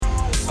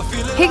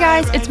Hey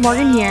guys, it's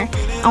Morgan here.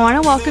 I want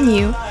to welcome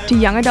you to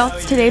Young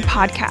Adults Today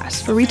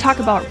podcast, where we talk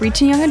about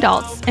reaching young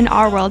adults in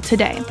our world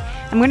today.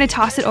 I'm going to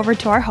toss it over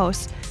to our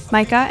hosts,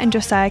 Micah and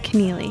Josiah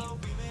Keneally.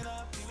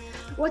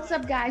 What's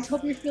up, guys?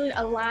 Hope you're feeling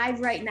alive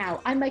right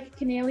now. I'm Micah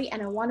Keneally,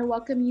 and I want to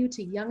welcome you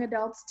to Young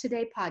Adults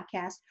Today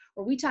podcast,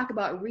 where we talk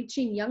about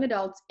reaching young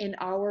adults in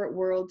our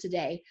world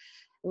today.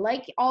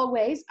 Like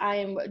always, I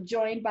am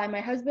joined by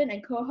my husband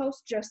and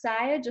co-host,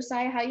 Josiah.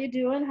 Josiah, how you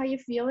doing? How you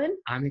feeling?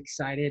 I'm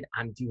excited.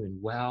 I'm doing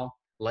well.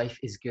 Life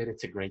is good.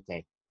 It's a great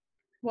day.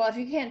 Well, if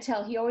you can't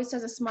tell, he always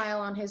has a smile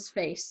on his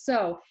face.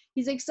 So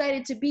he's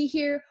excited to be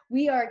here.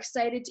 We are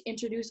excited to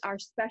introduce our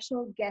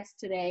special guest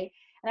today.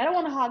 And I don't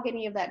want to hog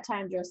any of that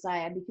time,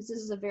 Josiah, because this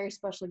is a very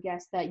special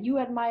guest that you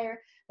admire,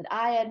 that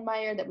I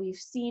admire, that we've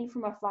seen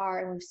from afar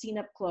and we've seen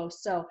up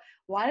close. So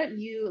why don't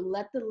you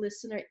let the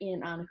listener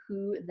in on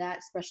who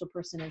that special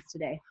person is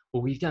today?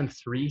 Well, we've done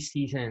 3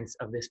 seasons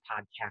of this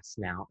podcast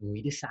now, and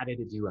we decided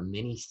to do a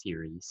mini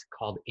series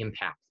called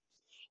Impact.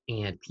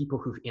 And people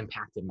who've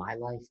impacted my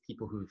life,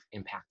 people who've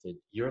impacted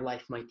your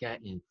life, Micah,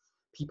 and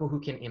people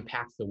who can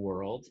impact the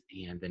world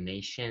and the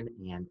nation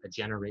and a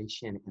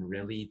generation and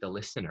really the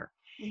listener.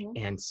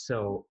 Mm-hmm. And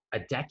so a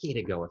decade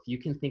ago, if you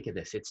can think of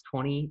this, it's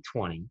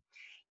 2020.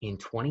 In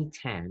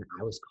 2010,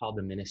 I was called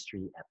to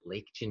ministry at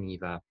Lake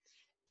Geneva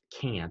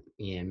camp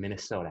in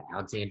Minnesota,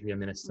 Alexandria,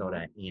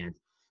 Minnesota. Mm-hmm. And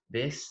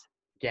this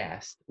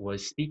guest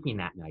was speaking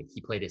that night.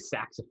 He played his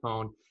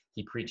saxophone,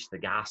 he preached the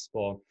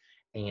gospel,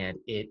 and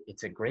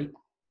it's a great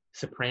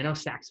soprano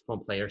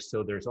saxophone player.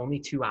 So there's only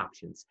 2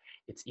 options.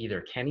 It's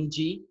either Kenny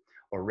G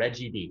or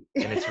Reggie D.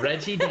 And it's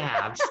Reggie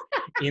Dabbs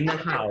in the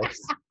house.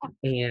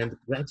 And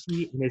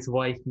Reggie and his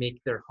wife make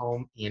their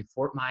home in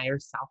Fort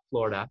Myers, South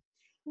Florida.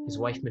 His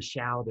wife,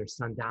 Michele, their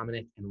son,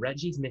 Dominic. And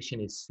Reggie's mission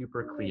is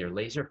super clear,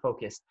 laser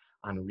focused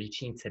on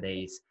reaching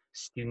today's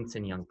students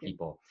and young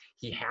people.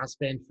 He has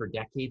been for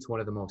decades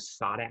one of the most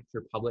sought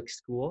after public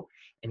school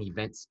and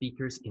event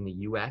speakers in the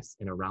US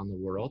and around the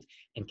world,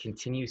 and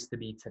continues to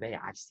be today.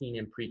 I've seen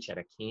him preach at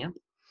a camp,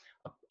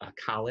 a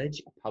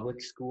college, a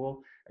public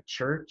school, a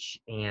church,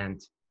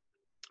 and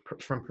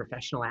from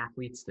professional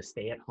athletes to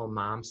stay-at-home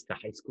moms to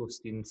high school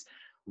students.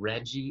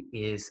 Reggie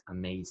is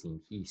amazing.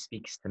 He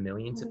speaks to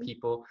millions of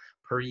people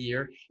per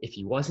year. If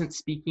he wasn't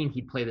speaking,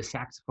 he'd play the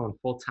saxophone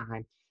full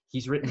time.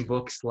 He's written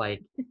books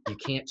like You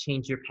Can't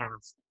Change Your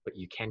Past, but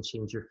You Can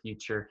Change Your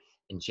Future,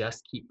 and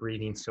Just Keep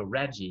Breathing. So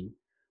Reggie,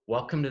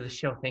 welcome to the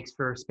show. Thanks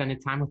for spending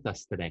time with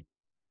us today.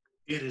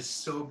 It is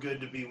so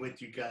good to be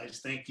with you guys.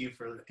 Thank you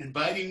for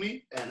inviting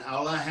me. And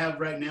all I have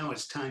right now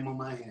is time on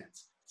my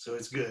hands. So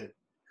it's good.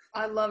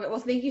 I love it. Well,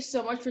 thank you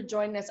so much for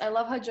joining us. I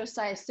love how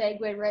Josiah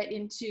segued right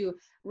into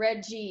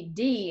Reggie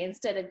D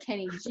instead of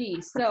Kenny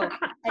G. So,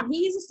 and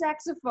he's a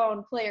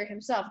saxophone player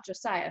himself,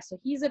 Josiah. So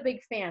he's a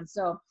big fan.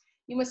 So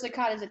you must have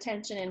caught his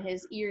attention and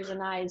his ears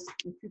and eyes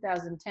in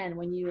 2010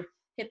 when you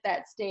hit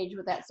that stage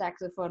with that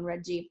saxophone,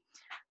 Reggie.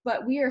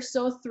 But we are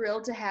so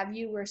thrilled to have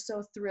you. We're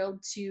so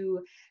thrilled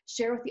to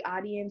share with the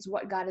audience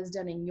what God has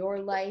done in your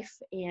life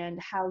and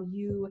how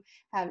you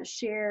have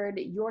shared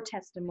your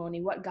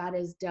testimony, what God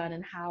has done,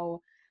 and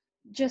how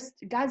just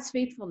God's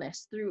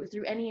faithfulness through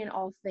any and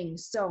all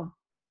things. So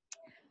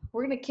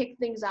we're going to kick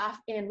things off.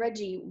 And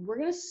Reggie, we're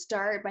going to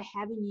start by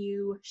having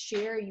you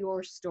share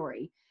your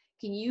story.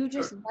 Can you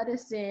just let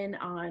us in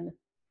on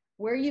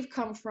where you've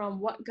come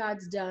from, what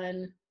God's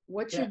done,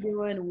 what you're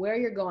doing, where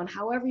you're going,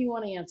 however you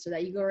want to answer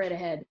that. You go right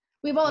ahead.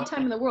 We have all the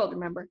time in the world,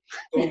 remember?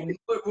 Well,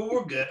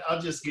 we're good.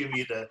 I'll just give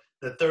you the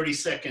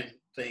 30-second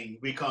thing,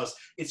 because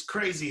it's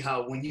crazy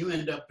how when you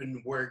end up in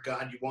where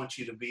God wants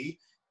you to be,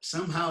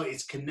 somehow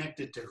it's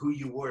connected to who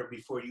you were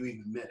before you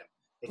even met him.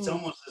 It's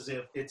almost as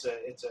if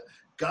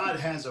God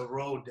has a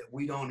road that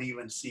we don't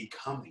even see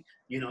coming.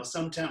 You know,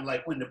 sometimes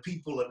like when the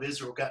people of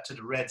Israel got to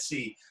the Red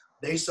Sea,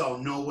 they saw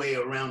no way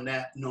around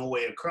that, no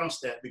way across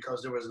that,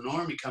 because there was an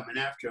army coming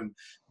after them.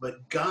 But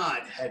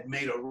God had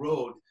made a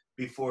road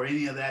before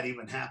any of that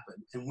even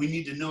happened. And we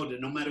need to know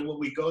that no matter what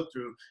we go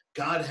through,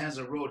 God has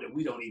a road that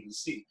we don't even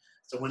see.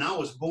 So when I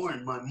was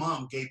born, my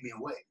mom gave me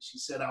away. She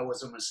said I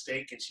was a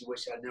mistake and she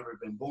wished I'd never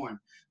been born.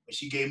 But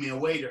she gave me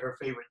away to her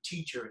favorite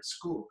teacher at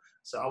school.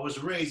 So I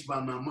was raised by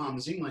my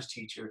mom's English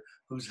teacher,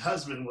 whose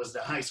husband was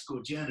the high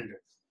school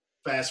janitor.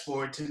 Fast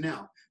forward to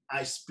now,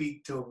 I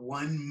speak to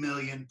 1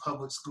 million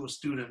public school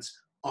students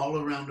all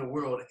around the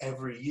world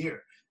every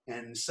year.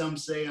 And some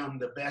say I'm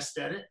the best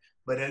at it,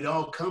 but it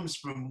all comes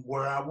from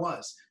where I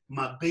was.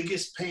 My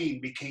biggest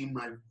pain became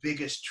my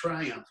biggest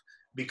triumph,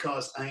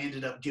 because I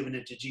ended up giving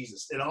it to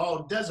Jesus. It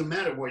all doesn't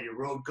matter where your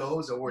road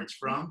goes or where it's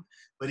from,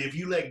 but if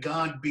you let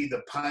God be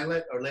the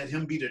pilot or let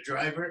him be the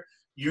driver,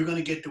 you're going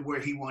to get to where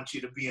he wants you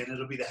to be, and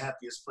it'll be the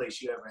happiest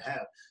place you ever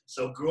have.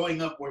 So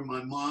growing up where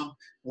my mom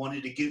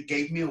wanted to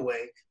gave me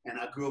away, and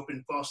I grew up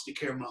in foster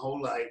care my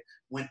whole life,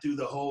 went through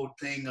the whole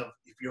thing of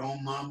if your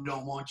own mom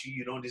don't want you,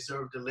 you don't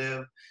deserve to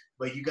live.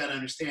 But you got to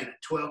understand,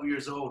 at 12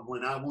 years old,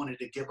 when I wanted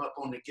to give up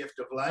on the gift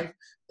of life,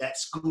 that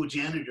school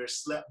janitor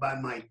slept by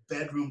my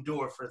bedroom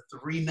door for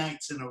 3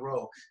 nights in a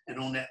row. And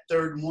on that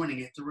third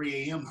morning at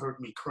 3 a.m. heard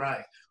me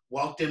cry.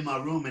 walked in my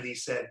room and he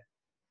said,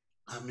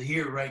 I'm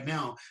here right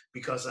now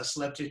because I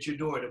slept at your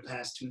door the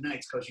past 2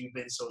 nights because you've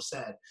been so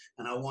sad.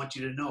 And I want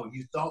you to know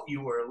you thought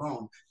you were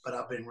alone, but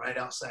I've been right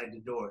outside the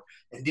door.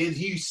 And then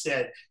he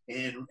said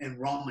in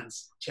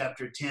Romans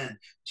chapter 10,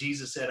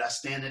 Jesus said, I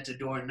stand at the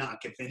door and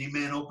knock. If any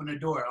man open the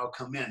door, I'll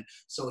come in.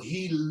 So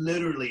he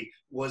literally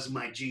was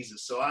my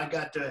Jesus. So I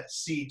got to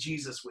see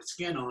Jesus with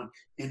skin on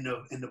in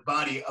the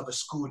body of a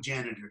school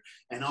janitor.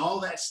 And all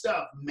that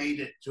stuff made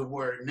it to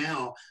where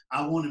now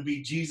I want to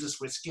be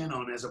Jesus with skin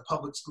on as a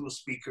public school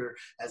speaker,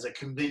 as a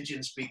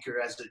convention speaker,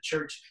 as a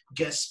church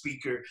guest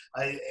speaker,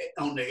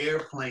 on the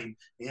airplane,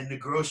 in the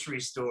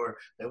grocery store.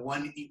 That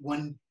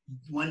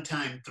one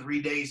time,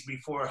 3 days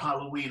before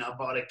Halloween, I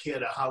bought a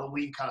kid a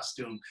Halloween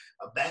costume,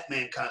 a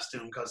Batman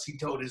costume, because he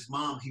told his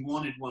mom he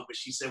wanted one, but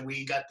she said, we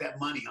ain't got that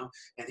money, huh?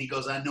 And he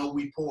goes, I know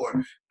we poor,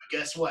 but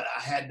guess what?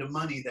 I had the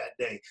money that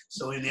day.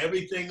 So in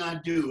everything I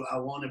do, I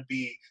want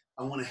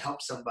to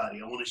help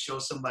somebody. I want to show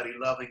somebody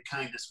love and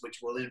kindness, which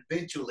will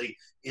eventually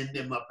end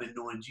them up in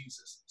knowing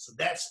Jesus. So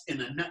that's, in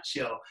a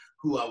nutshell,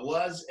 who I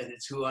was, and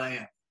it's who I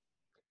am.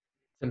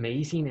 It's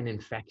amazing and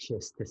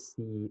infectious to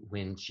see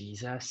when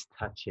Jesus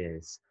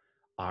touches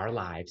our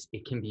lives.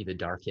 It can be the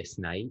darkest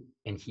night,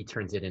 and he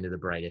turns it into the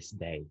brightest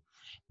day.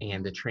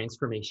 And the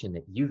transformation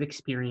that you've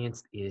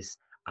experienced is,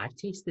 I've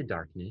tasted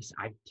darkness,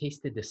 I've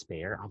tasted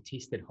despair, I've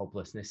tasted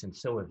hopelessness, and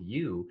so have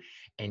you.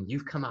 And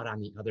you've come out on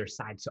the other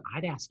side. So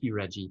I'd ask you,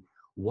 Reggie,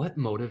 what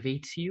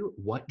motivates you?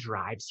 What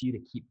drives you to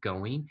keep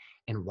going?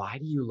 And why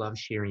do you love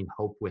sharing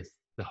hope with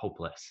the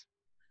hopeless?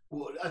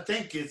 Well, I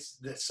think it's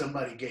that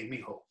somebody gave me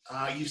hope.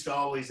 I used to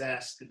always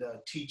ask the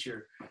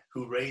teacher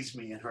who raised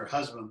me and her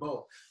husband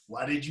both,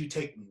 why did you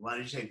take me? Why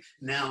did you take me?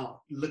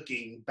 Now,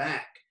 looking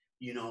back,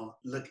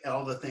 look at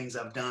all the things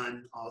I've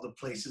done, all the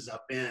places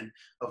I've been.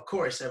 Of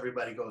course,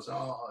 everybody goes,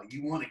 oh,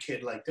 you want a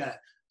kid like that.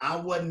 I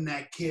wasn't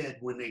that kid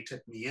when they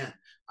took me in.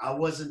 I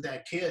wasn't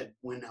that kid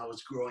when I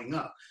was growing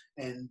up.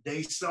 And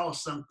they saw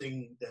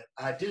something that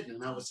I didn't.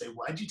 And I would say,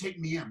 why'd you take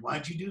me in?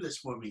 Why'd you do this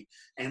for me?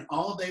 And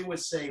all they would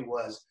say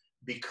was,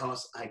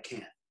 because I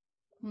can.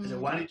 I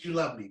said, why did you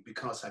love me?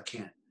 Because I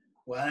can.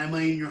 Why am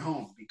I in your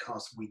home?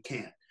 Because we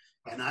can.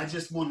 And I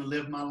just want to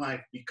live my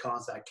life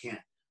because I can.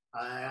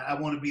 I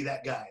want to be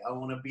that guy. I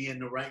want to be in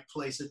the right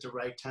place at the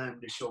right time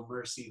to show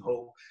mercy,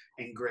 hope,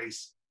 and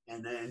grace,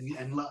 and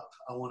love.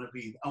 I want to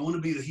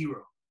be the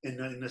hero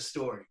in the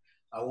story.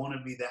 I want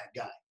to be that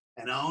guy.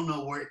 And I don't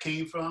know where it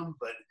came from,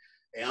 but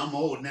hey, I'm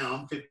old now.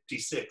 I'm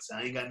 56.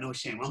 I ain't got no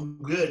shame. I'm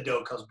good, though,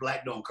 because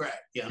black don't crack.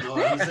 You know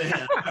what I'm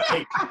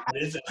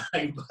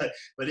saying?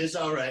 But it's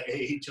all right.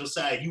 Hey,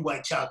 Josiah, you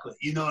white chocolate.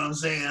 You know what I'm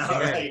saying? All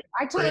right.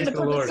 I told him to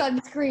put the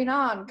sunscreen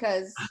on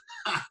because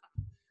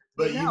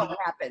but you know what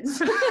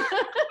happens.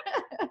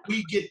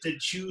 We get to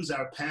choose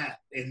our path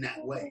in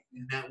that way.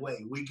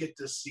 We get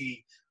to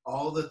see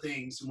all the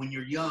things. When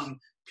you're young,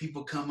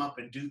 people come up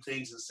and do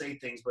things and say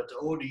things, but the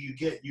older you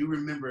get, you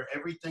remember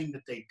everything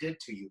that they did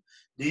to you.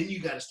 Then you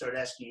got to start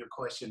asking your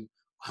question,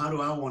 how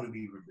do I want to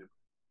be remembered?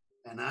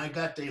 And I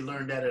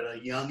learned that at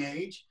a young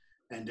age,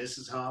 and this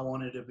is how I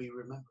wanted to be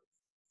remembered.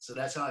 So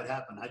that's how it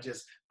happened.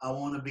 I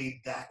want to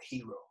be that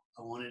hero.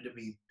 I wanted to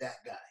be that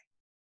guy.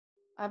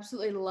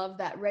 Absolutely love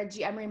that,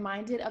 Reggie. I'm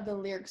reminded of the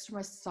lyrics from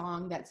a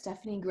song that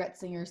Stephanie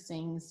Gretzinger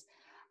sings,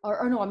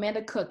 or no,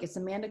 Amanda Cook. It's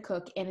Amanda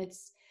Cook, and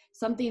it's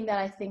something that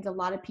I think a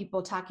lot of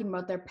people talking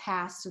about their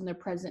past and their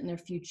present and their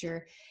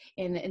future.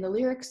 And the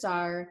lyrics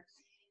are,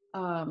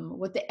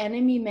 what the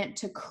enemy meant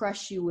to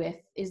crush you with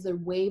is the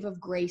wave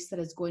of grace that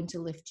is going to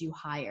lift you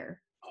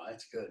higher. Oh,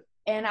 that's good.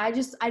 And I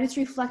just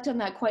reflect on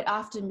that quite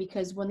often,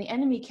 because when the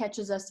enemy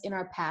catches us in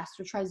our past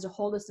or tries to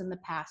hold us in the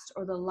past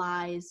or the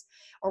lies,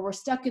 or we're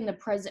stuck in the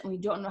present and we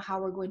don't know how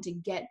we're going to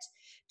get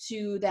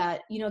to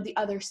that, the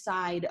other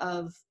side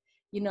of,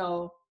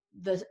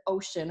 the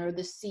ocean or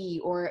the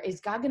sea, or is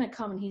God going to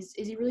come and is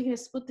he really going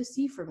to split the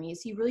sea for me?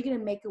 Is he really going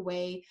to make a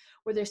way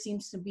where there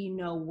seems to be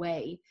no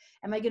way?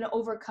 Am I going to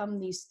overcome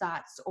these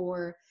thoughts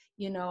or,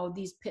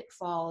 these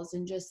pitfalls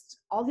and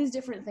just all these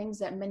different things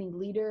that many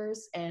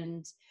leaders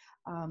and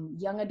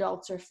young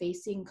adults are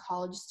facing,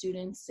 college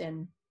students?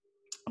 And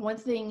one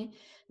thing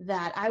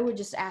that I would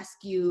just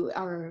ask you,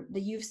 or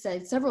that you've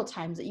said several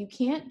times, that you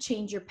can't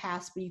change your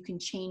past, but you can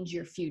change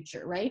your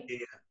future, right? Yeah.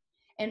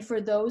 And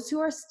for those who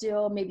are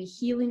still maybe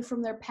healing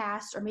from their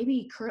past or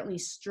maybe currently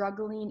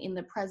struggling in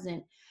the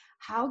present,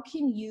 how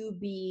can you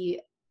be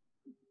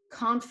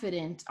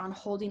confident on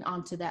holding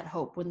on to that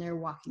hope when they're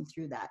walking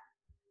through that?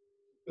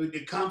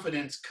 The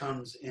confidence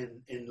comes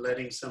in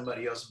letting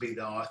somebody else be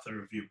the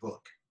author of your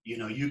book.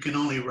 You can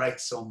only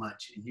write so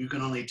much and you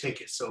can only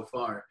take it so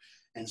far.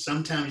 And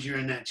sometimes you're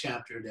in that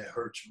chapter that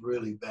hurts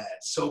really bad,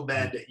 so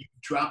bad that you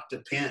drop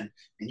the pen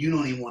and you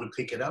don't even want to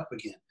pick it up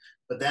again.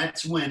 But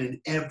that's when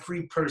in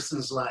every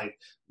person's life,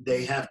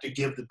 they have to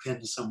give the pen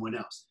to someone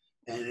else.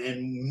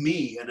 And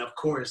me, and of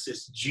course,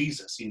 it's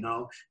Jesus,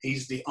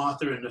 he's the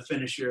author and the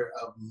finisher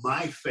of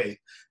my faith.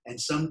 And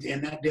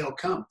that they'll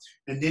come.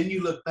 And then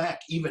you look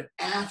back, even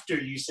after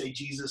you say,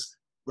 Jesus,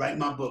 write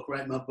my book.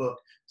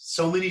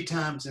 So many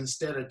times,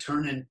 instead of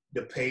turning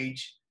the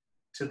page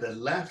to the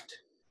left,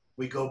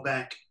 we go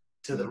back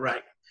to the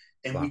right.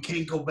 And Wow. we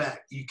can't go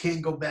back. You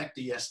can't go back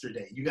to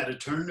yesterday. You got to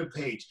turn the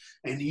page.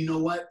 And you know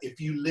what? If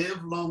you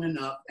live long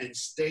enough and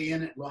stay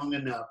in it long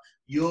enough,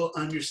 you'll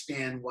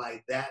understand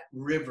why that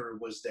river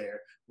was there,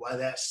 why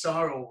that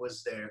sorrow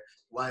was there,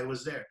 why it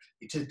was there.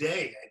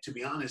 Today, to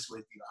be honest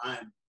with you,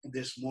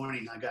 this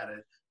morning I got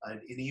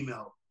an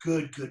email.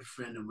 Good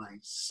friend of mine,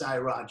 Cy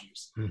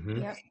Rogers.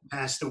 Mm-hmm. Yep. He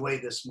passed away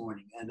this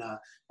morning,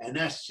 and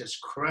that's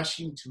just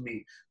crushing to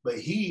me. But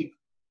he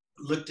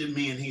looked at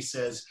me and he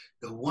says,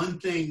 the one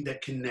thing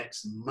that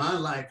connects my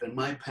life and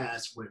my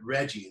past with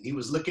Reggie, and he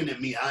was looking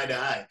at me eye to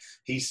eye,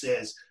 he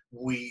says,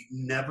 we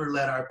never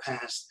let our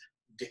past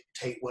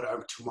dictate what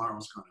our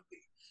tomorrow's going to be.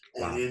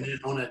 Wow. And then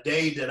on a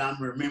day that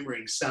I'm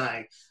remembering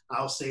Cy,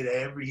 I'll say to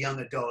every young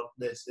adult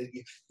that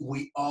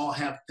we all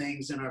have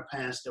things in our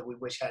past that we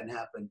wish hadn't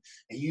happened.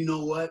 And you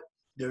know what?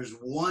 There's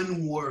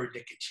one word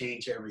that could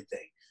change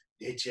everything.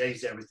 It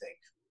changed everything.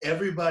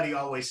 Everybody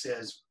always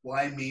says,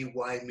 why me,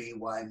 why me,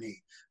 why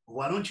me?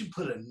 Why don't you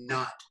put a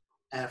not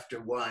after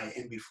why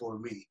and before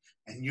me?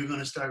 And you're going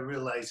to start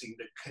realizing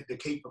the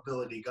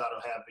capability God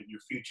will have in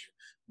your future.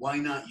 Why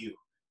not you?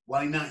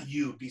 Why not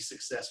you be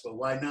successful?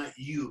 Why not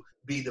you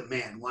be the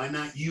man? Why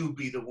not you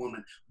be the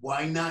woman?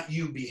 Why not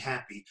you be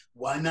happy?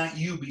 Why not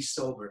you be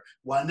sober?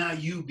 Why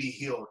not you be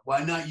healed?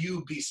 Why not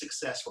you be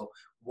successful?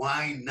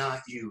 Why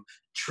not you?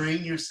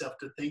 Train yourself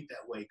to think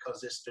that way,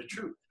 because it's the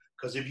truth.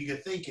 Because if you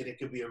could think it, it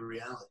could be a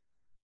reality.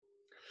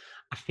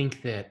 I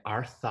think that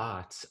our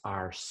thoughts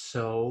are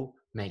so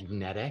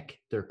magnetic.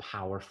 They're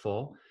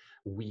powerful.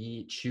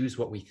 We choose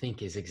what we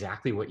think is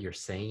exactly what you're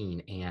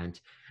saying. And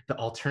the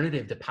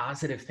alternative, the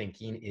positive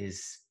thinking,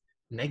 is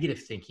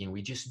negative thinking.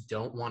 We just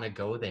don't want to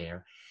go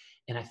there.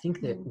 And I think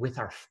that with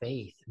our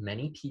faith,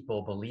 many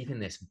people believe in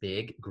this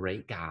big,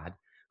 great God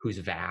who's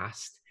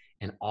vast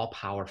and all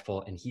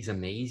powerful, and he's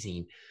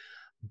amazing.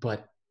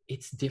 But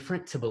it's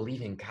different to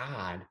believe in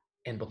God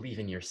and believe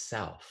in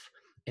yourself.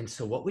 And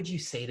so what would you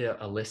say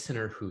to a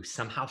listener who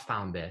somehow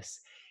found this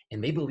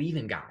and they believe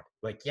in God?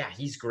 Like, yeah,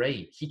 he's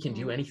great. He can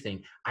do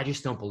anything. I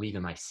just don't believe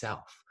in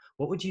myself.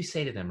 What would you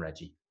say to them,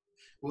 Reggie?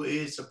 Well,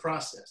 it's a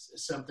process.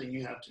 It's something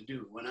you have to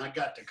do. When I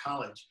got to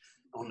college,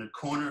 on the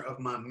corner of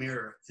my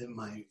mirror in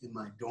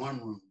my dorm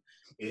room,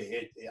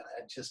 I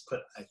just put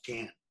I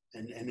can.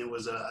 And it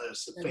was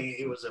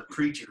a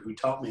preacher who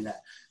taught me that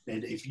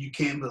if you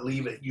can't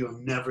believe it, you'll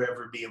never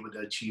ever be able to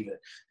achieve it.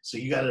 So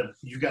you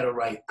gotta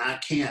write I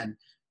can.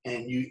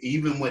 And you,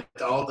 even with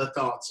all the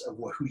thoughts of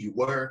who you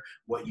were,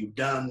 what you've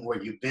done, where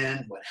you've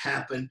been, what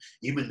happened,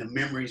 even the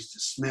memories,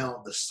 the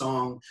smell, the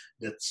song,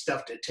 the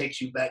stuff that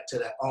takes you back to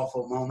that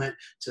awful moment,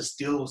 to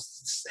still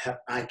have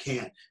I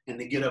can, and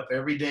to get up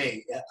every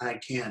day,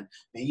 I can.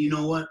 And you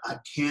know what? I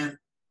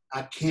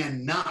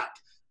cannot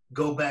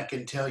go back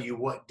and tell you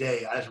what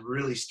day I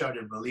really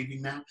started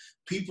believing that.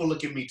 People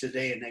look at me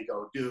today and they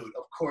go, dude,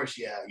 of course,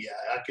 yeah,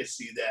 I could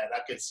see that. I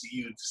could see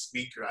you, the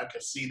speaker. I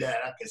could see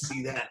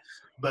that.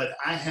 But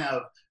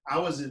I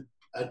was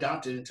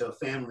adopted into a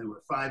family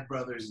with 5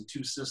 brothers and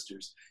 2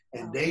 sisters,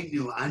 and they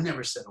knew I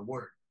never said a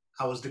word.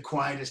 I was the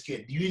quietest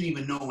kid. You didn't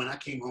even know when I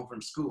came home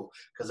from school,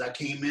 because I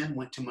came in,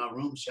 went to my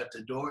room, shut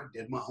the door,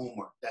 did my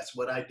homework. That's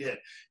what I did,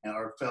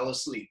 or fell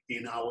asleep.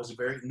 You know, I was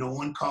no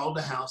one called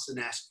the house and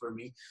asked for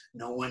me.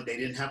 They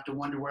didn't have to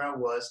wonder where I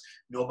was.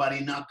 Nobody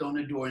knocked on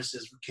the door and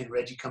says, can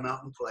Reggie come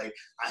out and play?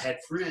 I had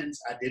friends.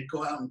 I did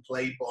go out and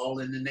play ball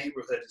in the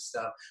neighborhood and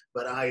stuff,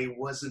 but I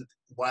wasn't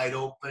wide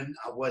open.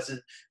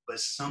 But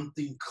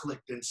something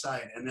clicked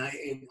inside. And I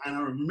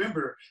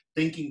remember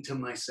thinking to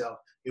myself,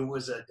 I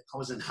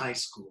was in high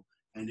school,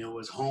 and there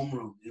was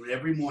homeroom. And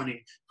every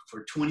morning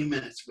for 20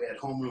 minutes, we had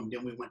homeroom.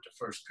 Then we went to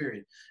first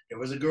period. There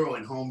was a girl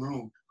in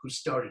homeroom who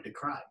started to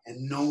cry,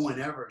 and no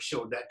one ever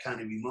showed that kind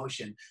of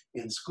emotion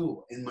in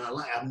school. In my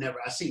life,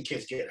 I've seen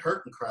kids get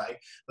hurt and cry,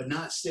 but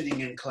not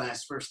sitting in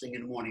class first thing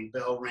in the morning,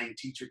 bell rang,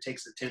 teacher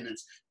takes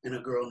attendance, and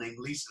a girl named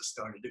Lisa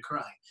started to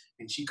cry.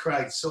 And she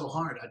cried so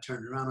hard, I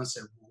turned around and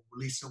said, well,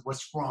 Lisa,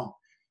 what's wrong?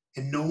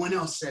 And no one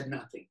else said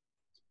nothing.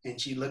 And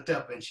she looked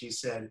up and she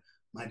said,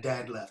 my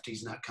dad left.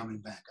 He's not coming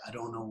back. I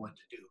don't know what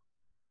to do.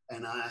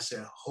 And I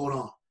said, hold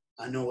on.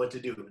 I know what to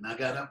do. And I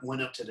got up,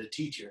 went up to the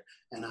teacher,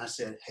 and I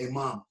said, hey,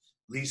 Mom,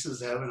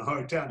 Lisa's having a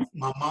hard time.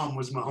 My mom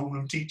was my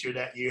homeroom teacher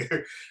that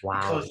year. Wow.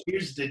 Because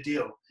here's the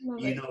deal.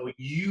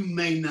 You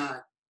may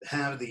not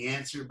have the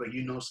answer, but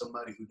you know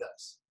somebody who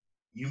does.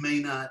 You may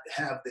not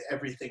have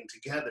everything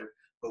together,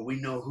 but we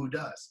know who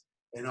does.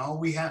 And all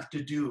we have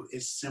to do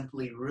is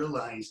simply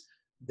realize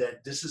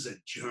that this is a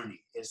journey.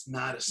 It's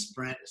not a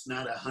sprint. It's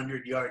not a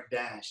 100-yard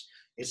dash.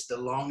 It's the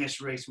longest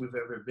race we've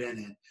ever been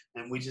in.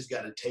 And we just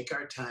got to take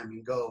our time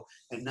and go,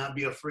 and not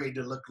be afraid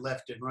to look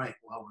left and right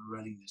while we're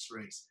running this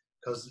race,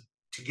 because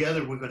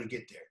together we're going to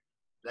get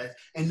there.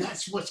 And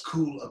that's what's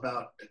cool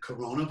about the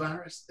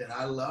coronavirus that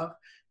I love.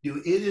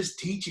 Dude, it is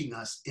teaching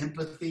us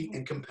empathy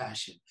and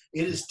compassion.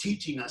 It is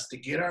teaching us to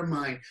get our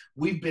mind.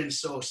 We've been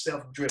so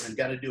self-driven.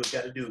 Got to do it,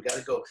 got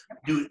to go.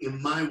 Dude,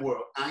 in my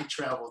world, I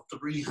travel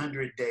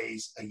 300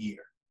 days a year.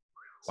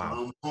 So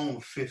Wow. I'm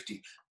home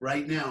 50.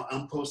 Right now,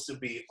 I'm supposed to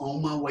be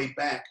on my way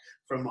back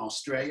from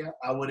Australia.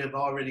 I would have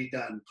already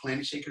done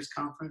Planet Shakers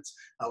Conference.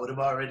 I would have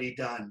already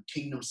done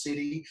Kingdom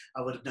City.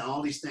 I would have done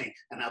all these things.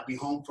 And I'll be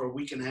home for a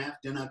week and a half.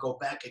 Then I go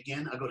back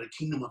again. I go to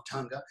Kingdom of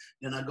Tonga.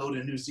 Then I go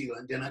to New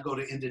Zealand. Then I go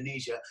to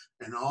Indonesia.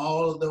 And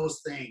all of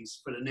those things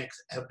for the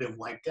next have been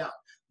wiped out.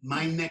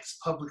 My next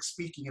public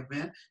speaking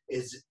event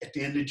is at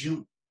the end of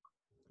June.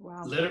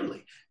 Wow.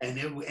 Literally, and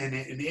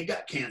it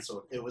got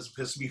canceled. It was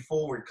supposed to be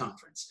Forward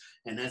Conference,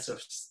 and that's a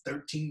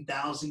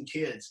 13,000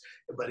 kids,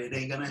 but it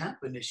ain't gonna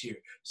happen this year.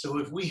 So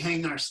if we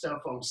hang our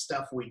stuff on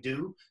stuff we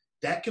do,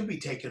 that can be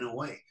taken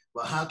away.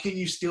 But how can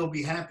you still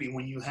be happy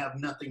when you have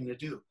nothing to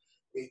do?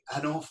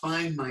 I don't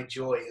find my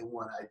joy in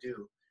what I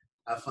do.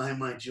 I find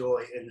my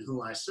joy in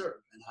who I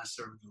serve, and I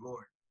serve the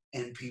Lord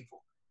and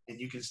people, and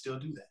you can still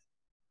do that.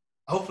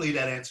 Hopefully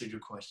that answered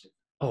your question.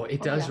 Oh,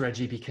 it does, yeah.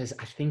 Reggie, because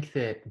I think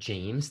that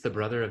James, the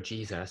brother of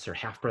Jesus or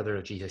half brother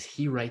of Jesus,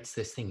 he writes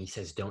this thing. He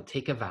says, don't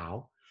take a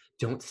vow.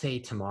 Don't say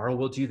tomorrow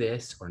we'll do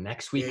this or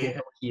next week we'll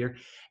go here.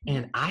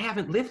 And I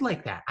haven't lived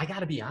like that. I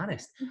got to be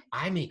honest.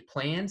 I make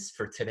plans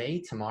for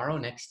today, tomorrow,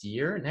 next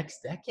year,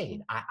 next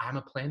decade. I'm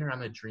a planner.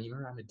 I'm a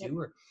dreamer. I'm a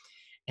doer.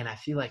 And I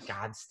feel like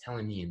God's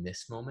telling me in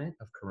this moment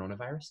of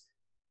coronavirus,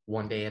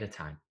 one day at a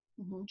time,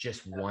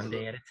 just one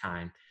day at a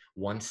time,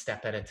 one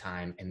step at a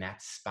time. And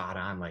that's spot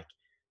on. Like,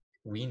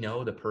 we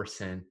know the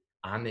person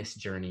on this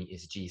journey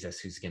is Jesus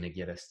who's going to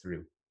get us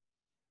through.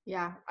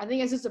 Yeah, I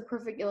think it's just a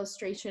perfect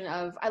illustration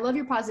of, I love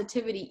your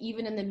positivity,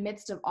 even in the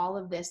midst of all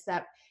of this,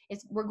 that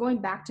we're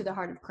going back to the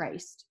heart of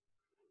Christ.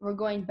 We're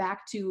going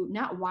back to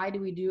not why do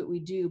we do what we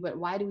do, but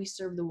why do we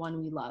serve the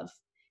one we love?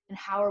 And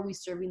how are we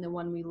serving the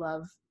one we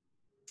love?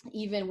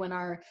 Even when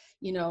our,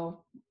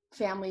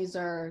 families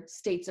are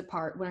states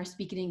apart, when our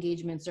speaking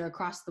engagements are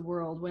across the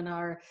world, when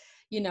our,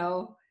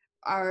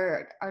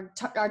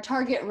 our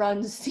target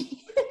runs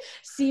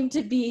seem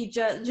to be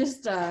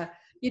just that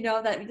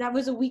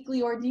was a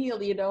weekly ordeal,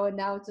 and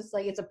now it's just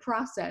like, it's a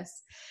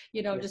process,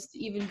 just to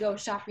even go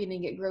shopping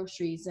and get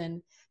groceries,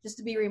 and just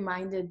to be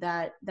reminded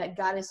that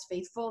God is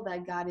faithful,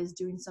 that God is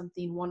doing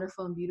something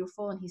wonderful and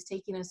beautiful, and he's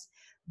taking us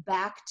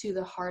back to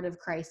the heart of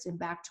Christ and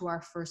back to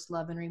our first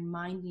love, and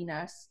reminding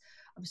us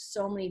of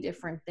so many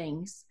different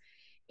things.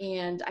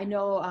 And I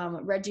know,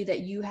 Reggie,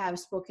 that you have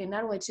spoken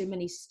not only to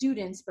many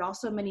students, but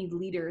also many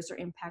leaders are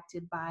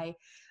impacted by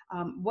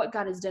what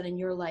God has done in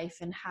your life,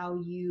 and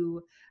how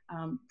you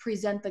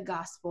present the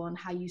gospel, and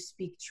how you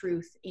speak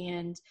truth.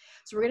 And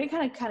so we're going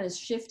to kind of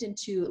shift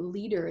into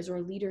leaders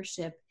or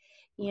leadership.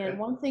 And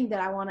one thing that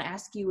I want to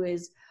ask you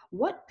is,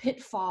 what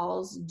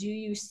pitfalls do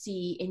you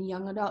see in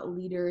young adult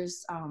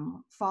leaders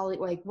falling?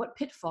 Like, what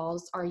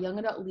pitfalls are young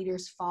adult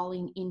leaders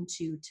falling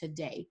into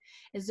today?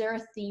 Is there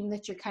a theme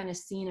that you're kind of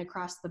seeing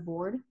across the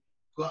board?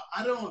 Well,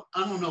 I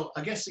don't know.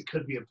 I guess it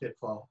could be a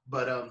pitfall,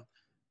 but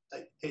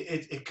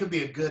it could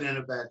be a good and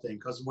a bad thing.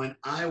 Because when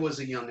I was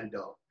a young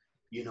adult,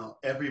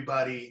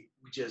 everybody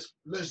just,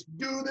 let's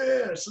do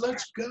this,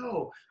 let's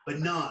go. But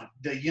no,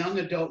 the young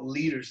adult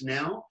leaders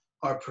now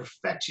are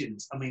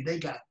perfections. I mean, they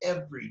got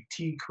every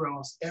T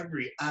crossed,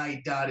 every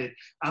I dotted.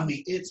 I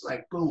mean, it's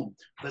like boom.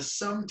 But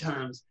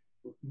sometimes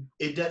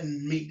it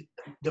doesn't meet,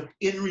 the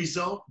end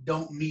result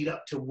don't meet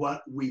up to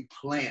what we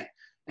planned.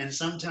 And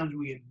sometimes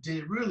we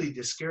get really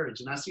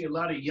discouraged. And I see a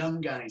lot of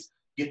young guys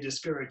get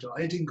discouraged. Oh,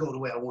 it didn't go the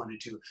way I wanted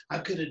to. I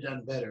could have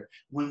done better.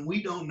 When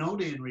we don't know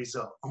the end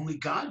result, only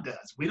God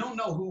does. We don't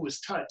know who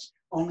was touched,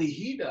 only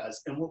he does.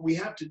 And what we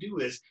have to do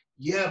is,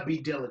 be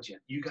diligent.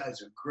 You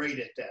guys are great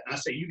at that. And I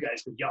say you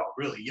guys because y'all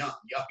really young.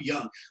 Y'all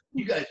young.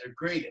 You guys are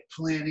great at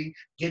planning,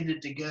 getting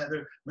it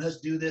together. Let's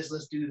do this.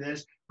 Let's do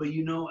this. But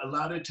a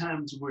lot of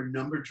times we're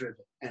number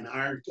driven, and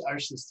our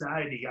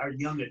society, our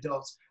young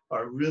adults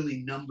are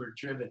really number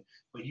driven.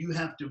 But you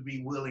have to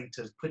be willing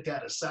to put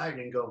that aside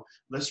and go,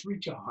 let's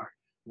reach our heart.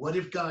 What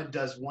if God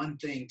does one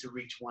thing to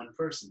reach one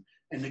person?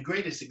 And the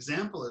greatest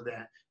example of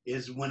that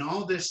is when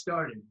all this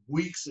started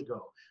weeks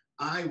ago.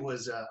 I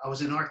was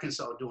in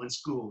Arkansas doing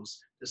schools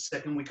the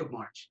second week of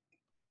March.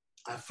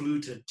 I flew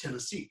to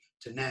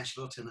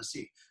Nashville,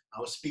 Tennessee.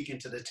 I was speaking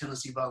to the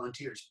Tennessee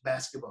Volunteers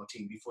basketball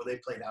team before they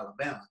played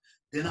Alabama.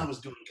 Then I was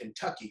doing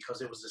Kentucky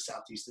because it was the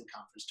Southeastern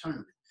Conference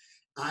tournament.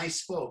 I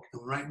spoke,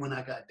 and right when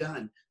I got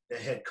done, the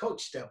head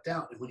coach stepped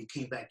out, and when he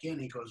came back in,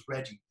 he goes,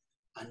 Reggie,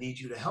 I need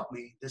you to help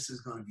me. This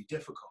is going to be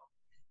difficult.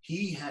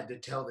 He had to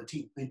tell the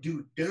team, and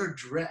dude, they're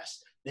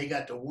dressed. They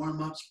got the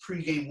warm-ups,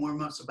 pregame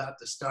warm-ups about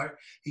to start.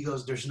 He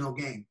goes, there's no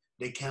game.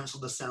 They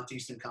canceled the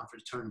Southeastern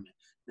Conference tournament.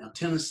 Now,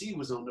 Tennessee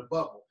was on the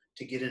bubble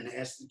to get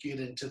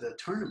into the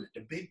tournament,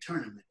 the big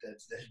tournament, the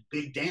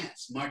big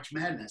dance, March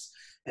Madness,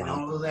 and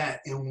all of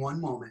that in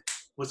one moment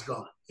was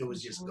gone. It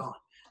was just gone.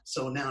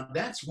 So now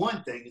that's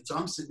one thing. And so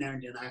I'm sitting there,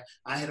 and then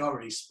I had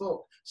already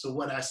spoke. So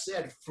what I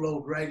said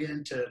flowed right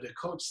into the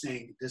coach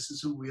saying, this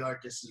is who we are,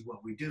 this is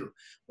what we do.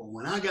 But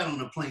when I got on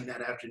the plane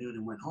that afternoon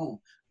and went home,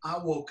 I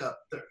woke up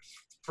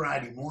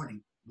Friday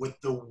morning with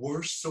the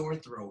worst sore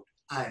throat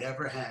I'd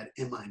ever had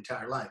in my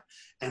entire life.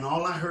 And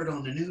all I heard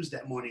on the news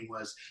that morning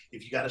was,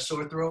 if you got a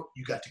sore throat,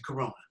 you got the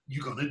corona.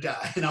 You're going to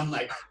die. And I'm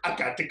like, I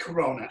got the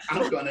corona.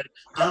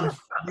 I'm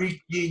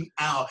freaking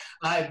out.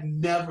 I've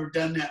never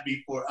done that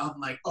before. I'm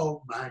like,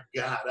 oh my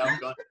God, I'm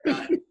going to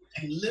die.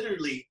 And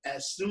literally,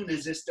 as soon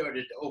as it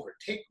started to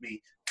overtake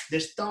me,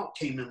 this thought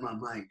came in my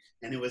mind,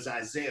 and it was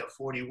Isaiah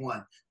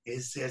 41.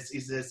 It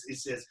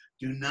says,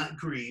 do not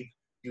grieve,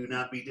 do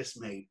not be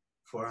dismayed,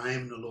 for I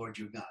am the Lord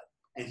your God.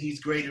 And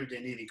he's greater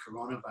than any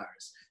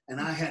coronavirus.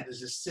 And I had to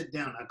just sit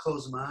down. I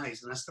closed my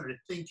eyes and I started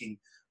thinking,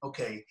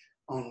 okay,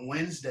 on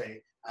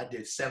Wednesday, I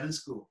did 7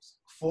 schools.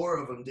 4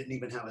 of them didn't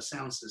even have a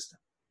sound system.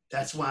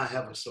 That's why I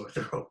have a sore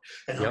throat.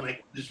 And I'm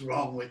like, what is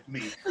wrong with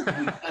me? We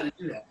got to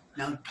do that.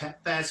 Now,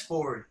 fast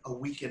forward a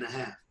week and a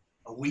half.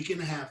 A week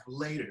and a half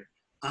later,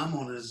 I'm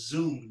on a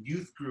Zoom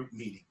youth group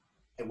meeting,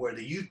 and where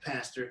the youth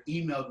pastor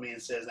emailed me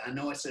and says, I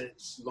know it's a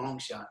long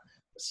shot,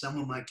 but some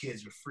of my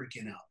kids are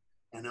freaking out.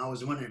 And I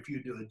was wondering if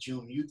you'd do a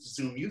Zoom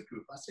youth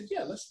group. I said,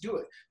 yeah, let's do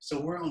it.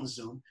 So we're on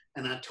Zoom,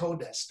 and I told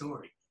that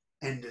story.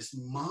 And this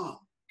mom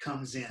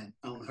comes in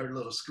on her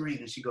little screen,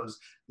 and she goes,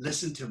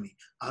 listen to me.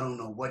 I don't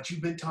know what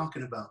you've been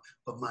talking about,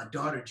 but my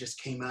daughter just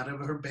came out of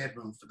her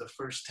bedroom for the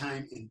first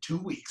time in 2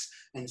 weeks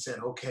and said,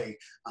 okay,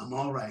 I'm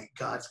all right.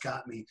 God's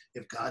got me.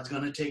 If God's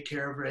going to take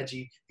care of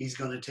Reggie, he's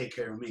going to take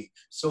care of me.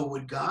 So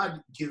would God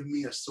give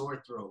me a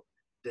sore throat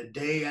the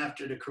day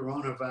after the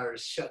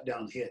coronavirus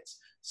shutdown hits,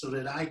 so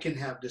that I can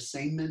have the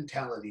same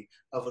mentality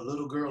of a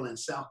little girl in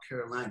South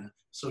Carolina,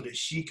 so that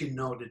she can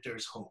know that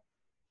there's hope?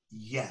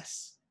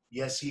 Yes.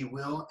 Yes, he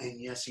will,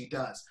 and yes, he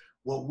does.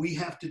 What we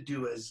have to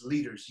do as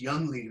leaders,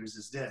 young leaders,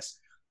 is this.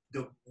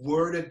 The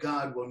word of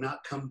God will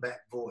not come back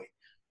void.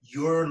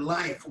 Your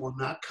life will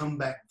not come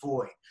back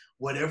void.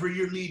 Whatever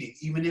you're leading,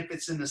 even if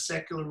it's in the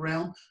secular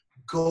realm,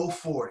 go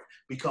for it,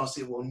 because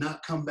it will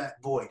not come back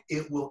void.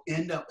 It will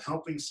end up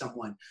helping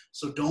someone.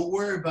 So don't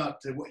worry about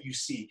what you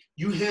see.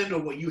 You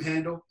handle what you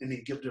handle, and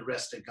then give the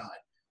rest to God.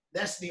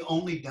 That's the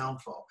only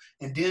downfall.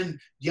 And then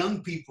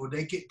young people,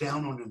 they get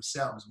down on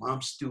themselves. Well,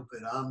 I'm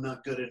stupid. I'm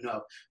not good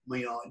enough.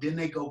 You know, and then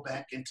they go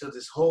back into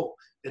this hole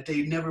that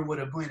they never would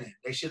have went in.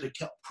 They should have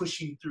kept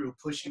pushing through,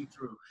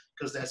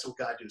 because that's what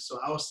God does. So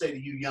I will say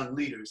to you young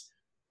leaders,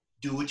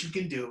 do what you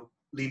can do,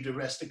 leave the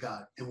rest to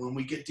God. And when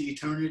we get to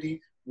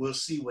eternity, we'll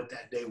see what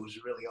that day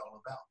was really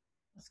all about.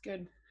 That's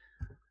good.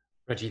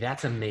 Reggie,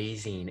 that's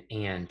amazing.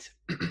 And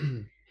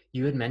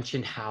you had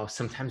mentioned how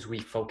sometimes we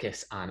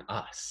focus on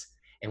us,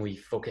 and we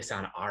focus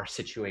on our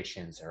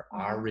situations or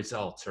our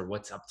results or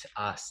what's up to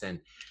us.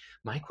 And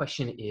my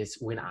question is,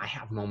 when I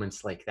have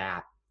moments like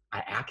that,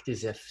 I act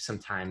as if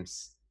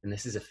sometimes, and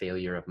this is a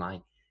failure of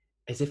mine,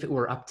 as if it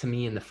were up to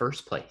me in the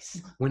first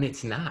place, when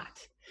it's not.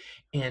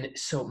 And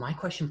so my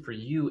question for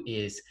you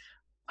is,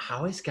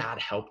 how has God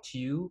helped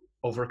you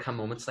overcome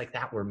moments like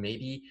that, where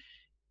maybe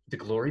the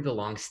glory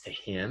belongs to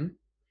him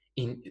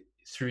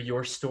through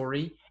your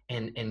story,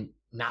 and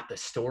not the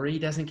story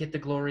doesn't get the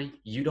glory,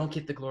 you don't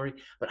get the glory,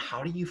 but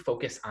how do you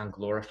focus on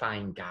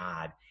glorifying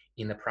God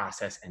in the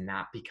process and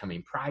not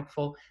becoming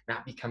prideful,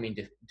 not becoming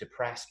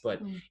depressed,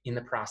 but in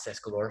the process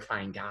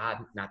glorifying God,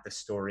 not the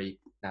story,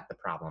 not the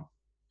problem?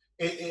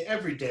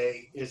 Every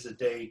day is a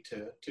day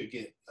to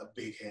get a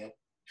big head.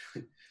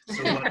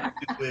 So what I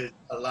do with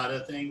a lot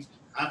of things,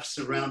 I've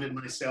surrounded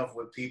myself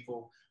with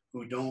people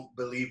who don't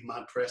believe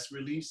my press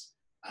release.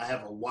 I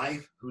have a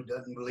wife who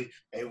doesn't believe.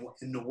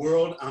 In the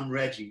world, I'm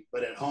Reggie,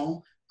 but at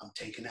home, I'm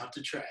taking out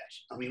the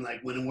trash. I mean,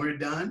 like when we're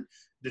done,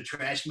 the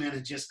trash man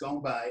has just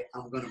gone by.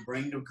 I'm going to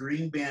bring the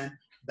green bin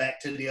back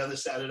to the other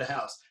side of the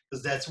house,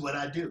 because that's what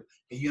I do.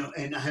 And,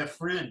 and I have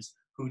friends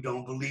who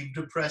don't believe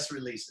the press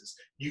releases.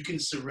 You can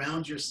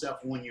surround yourself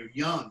when you're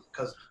young,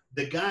 because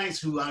the guys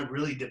who I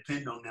really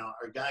depend on now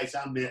are guys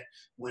I met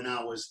when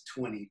I was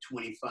 20,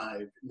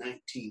 25,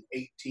 19,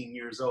 18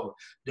 years old.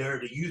 They're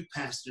the youth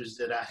pastors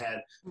that I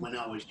had when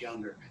I was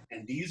younger.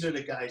 And these are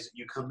the guys that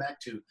you come back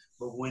to.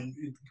 But when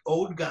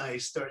old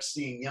guys start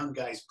seeing young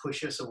guys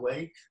push us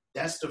away,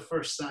 that's the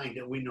first sign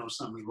that we know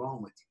something's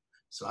wrong with you.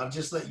 So I've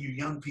just let you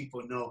young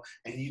people know.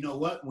 And you know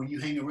what? When you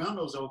hang around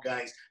those old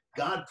guys,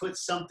 God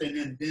puts something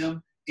in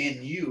them,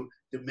 in you,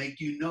 to make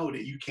you know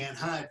that you can't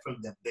hide from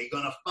them. They're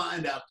going to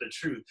find out the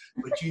truth,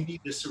 but you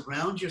need to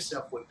surround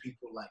yourself with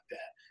people like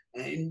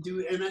that. And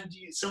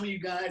some of you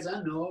guys,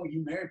 I know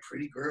you married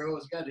pretty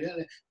girls, got the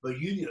other, but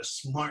you need a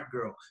smart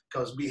girl,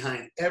 because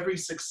behind every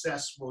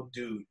successful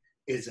dude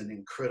is an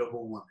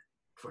incredible woman,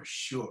 for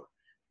sure.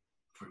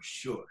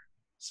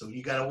 So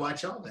you got to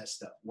watch all that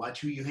stuff.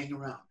 Watch who you hang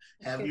around.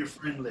 Have your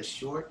friend list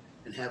short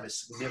and have it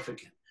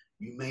significant.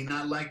 You may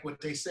not like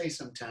what they say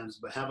sometimes,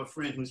 but have a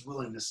friend who's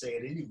willing to say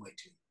it anyway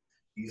to you.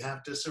 You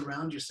have to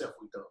surround yourself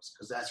with those,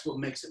 because that's what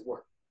makes it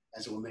work.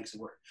 That's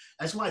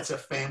why it's a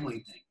family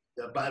thing.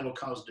 The Bible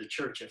calls the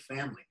church a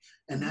family,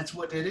 and that's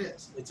what it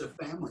is. It's a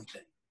family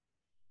thing.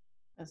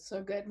 That's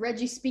so good.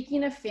 Reggie,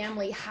 speaking of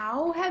family,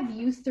 how have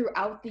you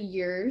throughout the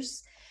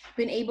years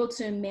been able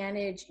to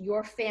manage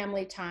your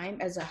family time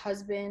as a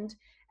husband,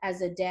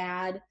 as a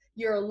dad,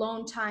 your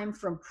alone time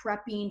from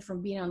prepping,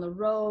 from being on the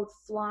road,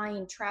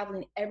 flying,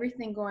 traveling,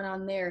 everything going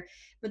on there,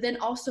 but then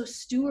also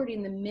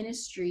stewarding the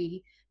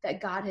ministry that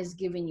God has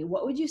given you.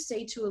 What would you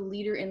say to a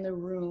leader in the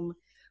room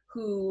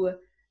who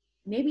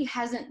maybe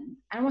hasn't,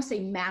 I don't want to say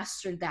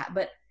mastered that,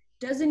 but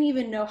doesn't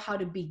even know how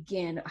to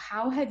begin?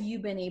 How have you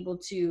been able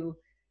to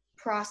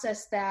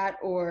process that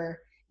or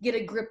get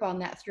a grip on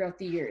that throughout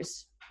the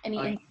years? Any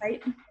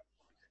insight?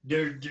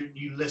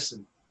 You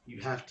listen. You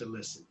have to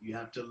listen. You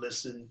have to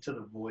listen to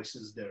the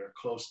voices that are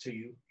close to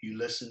you. You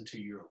listen to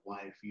your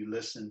wife. You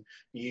listen.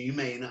 You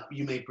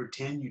may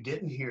pretend you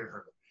didn't hear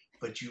her,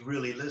 but you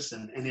really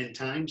listen. And in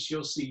time,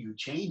 she'll see you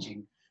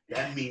changing.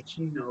 That means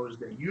she knows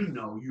that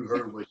you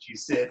heard what she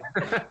said.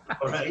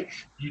 All right?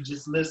 You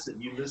just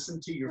listen. You listen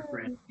to your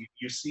friend.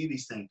 You see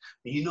these things.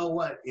 And you know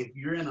what? If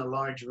you're in a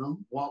large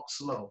room, walk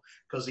slow.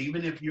 Because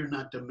even if you're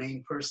not the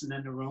main person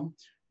in the room,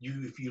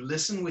 if you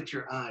listen with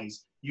your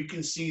eyes, you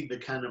can see the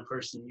kind of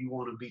person you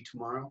want to be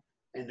tomorrow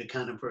and the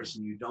kind of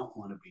person you don't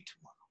want to be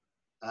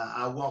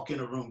tomorrow. I walk in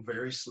a room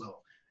very slow.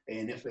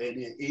 And if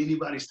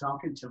anybody's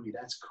talking to me,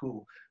 that's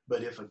cool.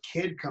 But if a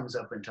kid comes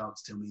up and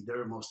talks to me,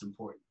 they're most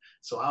important.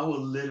 So I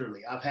will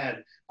literally, I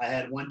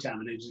had one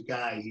time, and there's a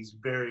guy, he's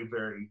very,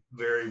 very,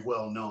 very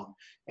well known.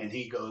 And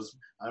he goes,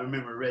 I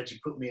remember Reggie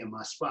put me in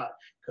my spot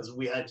because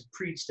we had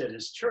preached at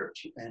his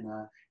church, and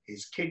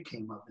his kid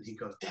came up and he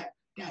goes, Dad.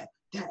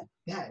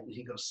 And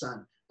he goes,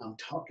 son, I'm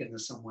talking to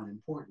someone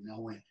important. I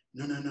went,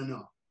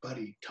 no,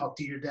 buddy, talk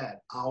to your dad.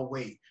 I'll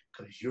wait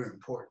because you're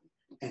important.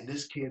 And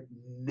this kid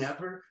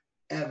never,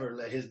 ever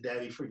let his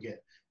daddy forget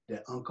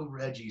that Uncle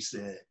Reggie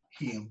said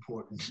he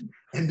important.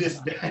 And this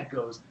dad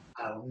goes,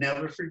 I'll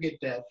never forget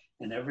that.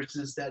 And ever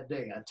since that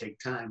day, I take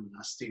time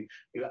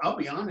and I'll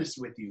be honest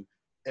with you,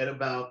 at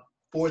about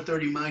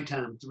 4:30 my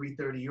time,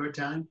 3:30 your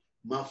time,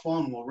 my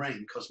phone will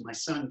ring because my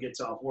son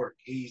gets off work.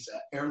 He's an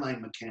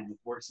airline mechanic,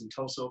 works in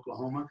Tulsa,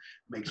 Oklahoma,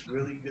 makes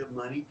really good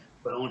money.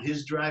 But on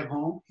his drive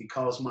home, he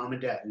calls mom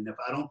and dad. And if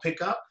I don't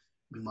pick up,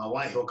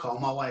 he'll call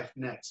my wife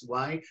next.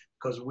 Why?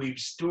 Because we've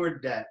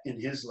stored that in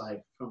his life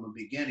from the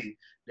beginning,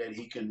 that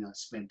he can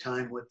spend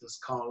time with us,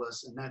 call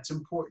us, and that's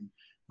important.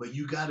 But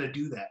you got to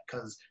do that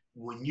because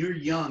when you're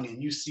young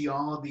and you see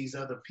all these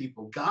other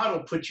people, God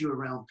will put you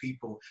around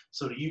people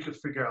so that you can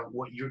figure out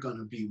what you're going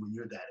to be when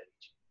you're that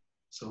age.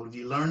 So if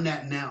you learn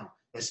that now,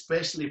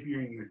 especially if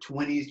you're in your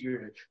 20s,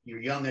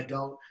 you're young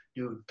adult,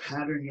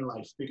 pattern your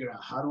life, figure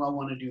out, how do I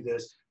want to do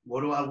this?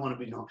 What do I want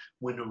to be known?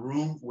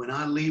 When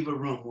I leave a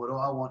room, what do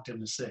I want them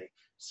to say?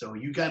 So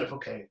you got to,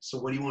 okay, so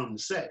what do you want them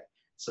to say?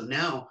 So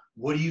now,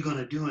 what are you going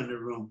to do in the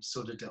room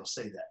so that they'll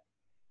say that?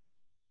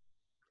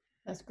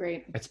 That's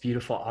great. That's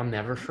beautiful. I'll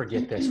never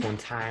forget this. One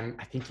time,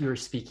 I think you were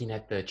speaking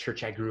at the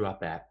church I grew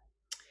up at,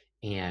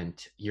 and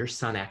your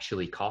son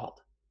actually called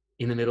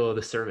in the middle of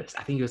the service.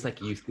 I think it was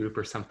like a youth group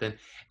or something.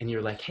 And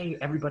you're like, hey,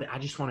 everybody, I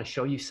just want to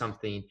show you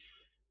something.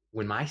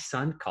 When my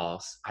son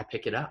calls, I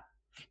pick it up.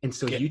 And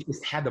so you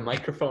just had the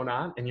microphone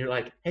on and you're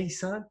like, hey,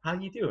 son, how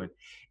you doing?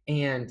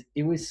 And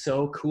it was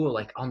so cool.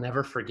 Like, I'll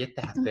never forget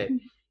that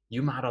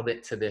you modeled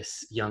it to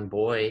this young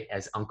boy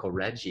as Uncle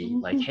Reggie,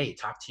 like, hey,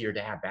 talk to your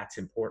dad. That's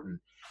important.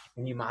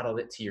 And you modeled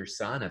it to your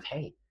son of,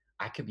 hey,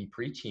 I could be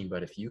preaching,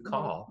 but if you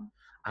call,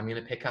 I'm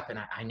going to pick up. And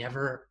I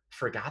never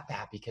forgot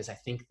that, because I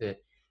think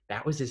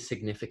that was as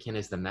significant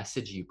as the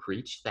message you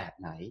preached that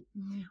night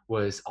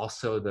was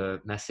also the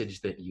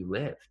message that you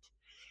lived.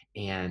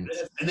 And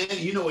then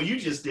you know what you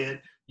just did?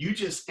 You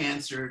just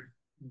answered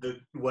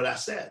what I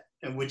said,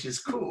 and which is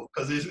cool,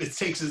 because it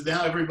takes us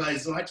down.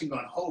 Everybody's watching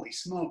going, holy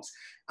smokes.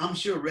 I'm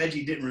sure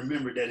Reggie didn't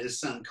remember that his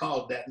son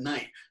called that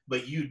night,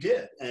 but you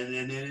did. And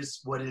it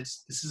is what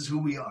it's, this is who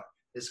we are.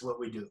 This is what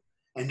we do.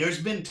 And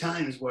there's been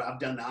times where I've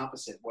done the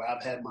opposite, where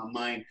I've had my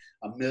mind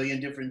a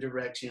million different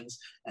directions,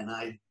 and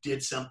I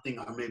did something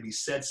or maybe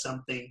said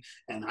something,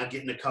 and I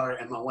get in the car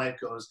and my wife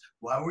goes,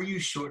 why were you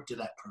short to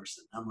that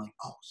person? I'm like,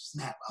 oh,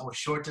 snap, I was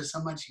short to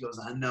someone? She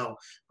goes, I know,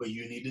 but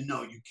you need to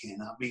know you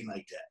cannot be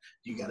like that.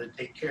 You got to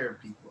take care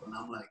of people. And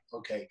I'm like,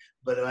 okay.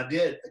 But I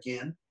did,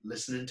 again,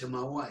 listening to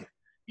my wife.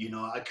 You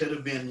know, I could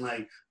have been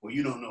like, well,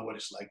 you don't know what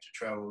it's like to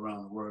travel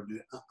around the world.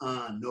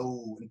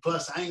 No. And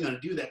plus, I ain't going to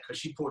do that because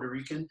she's Puerto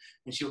Rican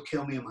and she'll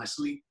kill me in my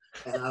sleep.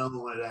 And I don't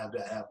want to have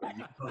that happen. You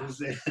know what I'm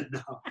saying?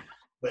 No.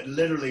 But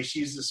literally,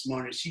 she's the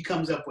smartest. She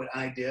comes up with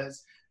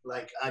ideas.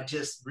 Like I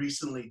just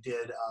recently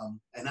did,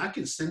 and I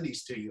can send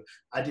these to you.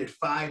 I did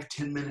 5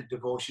 10-minute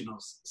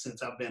devotionals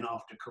since I've been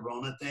off the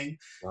Corona thing.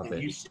 Love and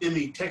it.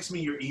 you text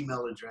me your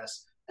email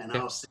address, and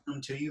I'll send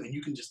them to you, and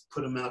you can just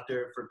put them out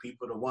there for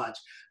people to watch.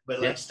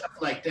 But like stuff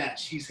like that,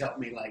 she's helped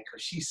me, like,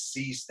 cause she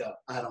sees stuff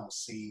I don't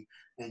see,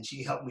 and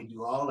she helped me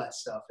do all that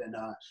stuff. And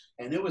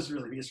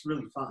it's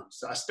really fun.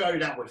 So I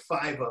started out with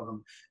 5 of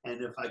them,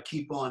 and if I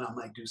keep on, I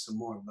might do some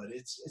more. But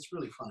it's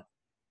really fun.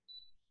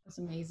 That's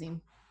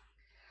amazing.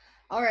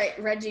 All right,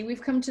 Reggie,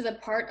 we've come to the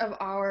part of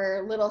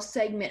our little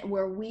segment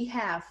where we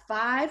have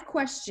 5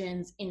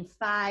 questions in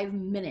 5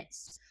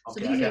 minutes.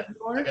 Okay, so these are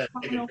your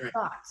final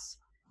thoughts.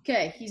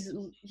 Okay, he's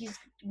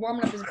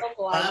warming up his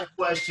vocal. 5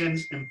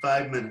 questions in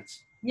 5 minutes.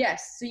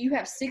 Yes. So you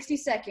have 60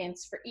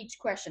 seconds for each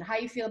question. How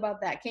you feel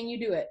about that? Can you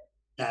do it?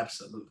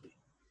 Absolutely.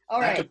 All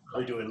I right. could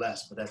probably do it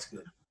less, but that's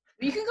good.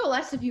 You can go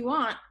less if you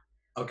want.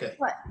 Okay.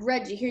 But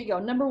Reggie, here you go.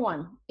 Number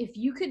one, if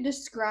you could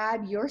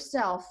describe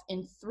yourself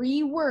in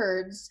 3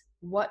 words,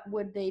 what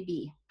would they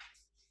be?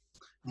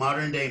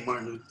 Modern day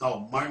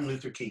Martin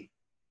Luther King.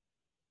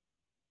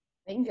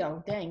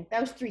 Bingo. Dang. That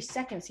was 3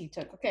 seconds he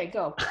took. Okay,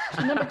 go.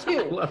 Number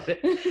 2. Love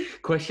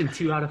it. Question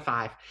 2 out of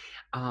 5.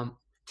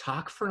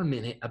 Talk for a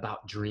minute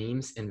about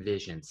dreams and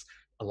visions.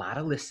 A lot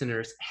of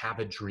listeners have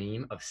a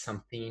dream of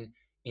something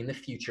in the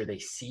future. They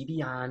see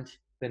beyond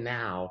the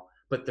now,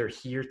 but they're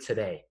here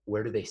today.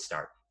 Where do they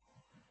start?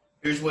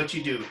 Here's what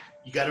you do.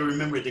 You got to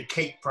remember the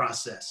cake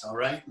process, all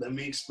right? Let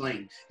me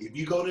explain. If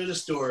you go to the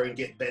store and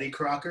get Betty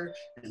Crocker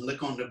and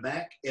look on the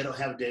back, it'll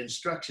have the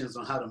instructions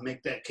on how to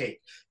make that cake.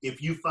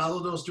 If you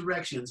follow those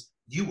directions,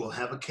 you will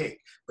have a cake.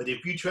 But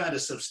if you try to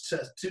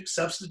substitute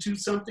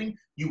something,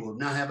 you will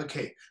not have a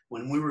cake.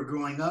 When we were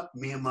growing up,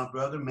 me and my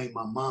brother made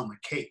my mom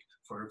a cake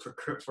for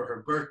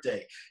her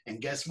birthday.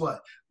 And guess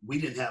what? We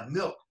didn't have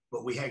milk,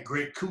 but we had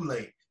grape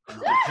Kool-Aid.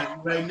 And I'm telling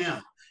you right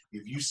now,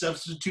 if you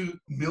substitute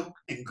milk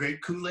and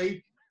grape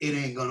Kool-Aid, it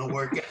ain't going to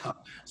work out.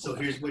 So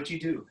here's what you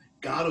do.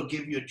 God will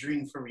give you a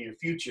dream for your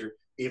future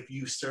if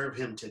you serve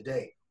him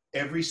today.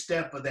 Every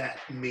step of that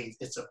means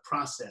it's a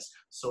process.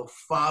 So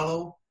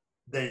follow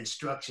the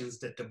instructions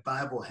that the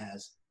Bible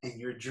has, and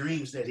your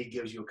dreams that he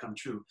gives you will come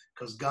true,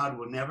 because God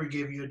will never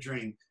give you a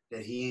dream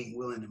that he ain't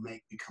willing to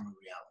make become a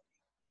reality.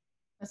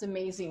 That's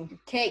amazing.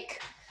 Cake.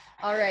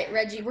 All right,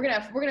 Reggie, we're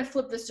gonna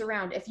flip this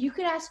around. If you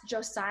could ask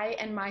Josiah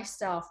and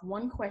myself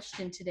one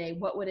question today,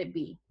 what would it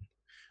be?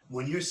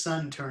 When your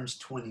son turns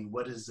 20,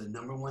 what is the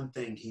number one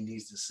thing he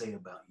needs to say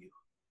about you?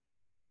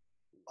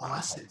 Oh,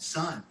 I said,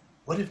 son,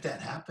 what if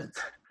that happens?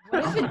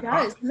 What if it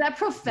does? Is that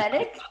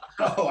prophetic?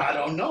 Oh, I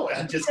don't know.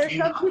 There's some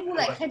people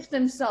that catch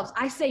themselves.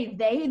 I say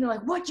they, and they're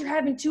like, what, you're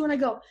having 2? And I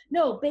go,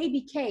 no,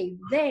 baby K,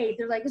 they.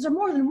 They're like, is there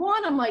more than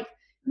one? I'm like,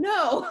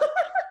 no.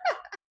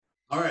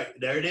 All right,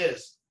 there it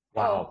is.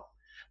 Wow.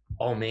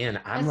 Oh man,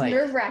 I'm That's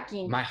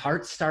nerve-wracking. My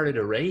heart started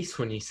to race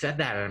when you said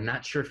that. I'm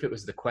not sure if it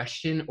was the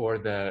question or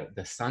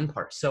the son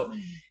part. So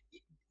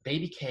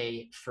baby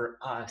K, for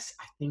us,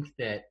 I think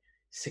that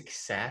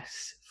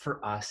success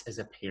for us as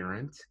a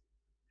parent,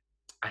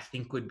 I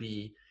think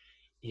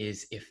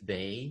is if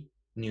they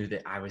knew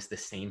that I was the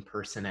same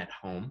person at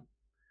home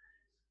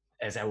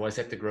as I was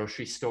at the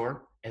grocery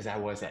store, as I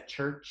was at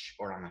church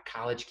or on a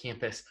college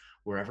campus,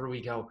 wherever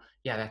we go.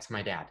 Yeah, that's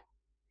my dad.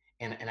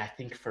 And I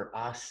think for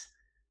us,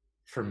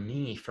 for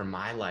me, for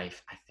my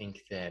life, I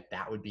think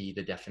that would be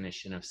the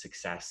definition of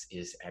success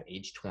is at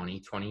age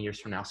 20 years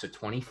from now. So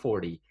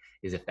 2040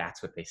 is if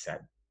that's what they said.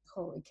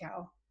 Holy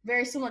cow.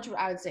 Very similar to what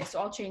I would say. So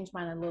I'll change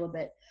mine a little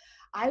bit.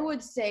 I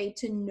would say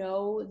to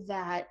know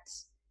that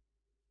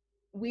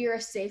we are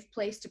a safe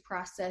place to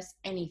process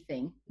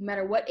anything, no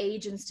matter what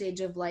age and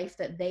stage of life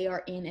that they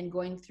are in and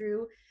going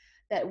through,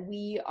 that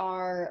we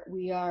are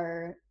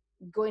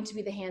going to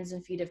be the hands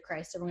and feet of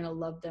Christ, and we're going to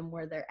love them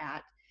where they're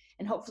at.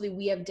 And hopefully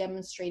we have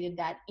demonstrated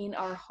that in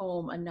our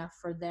home enough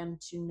for them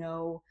to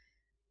know,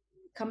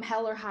 come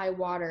hell or high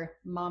water,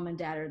 mom and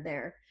dad are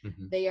there.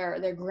 Mm-hmm.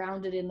 They're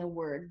grounded in the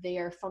word. They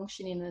are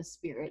functioning in the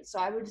spirit. So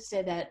I would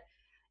say that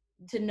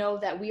to know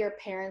that we are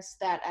parents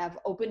that have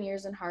open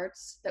ears and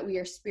hearts, that we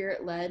are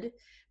spirit led,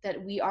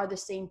 that we are the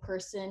same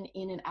person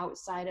in and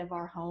outside of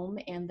our home,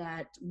 and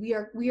that we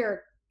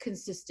are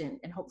consistent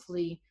and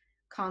hopefully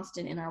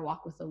constant in our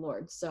walk with the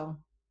Lord. So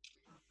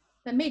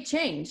that may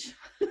change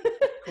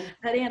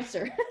that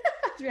answer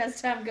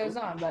as time goes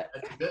on, but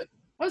that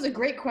was a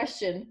great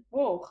question.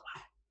 Whoa.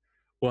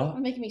 Well,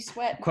 you're making me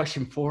sweat.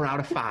 Question 4 out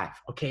of 5.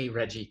 Okay,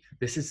 Reggie,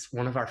 this is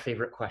one of our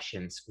favorite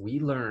questions. We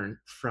learn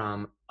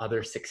from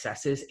other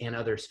successes and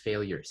others'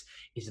 failures.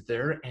 Is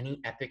there any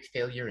epic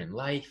failure in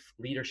life,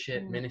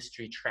 leadership,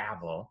 ministry,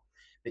 travel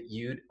that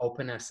you'd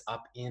open us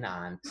up in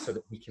on so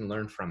that we can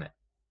learn from it?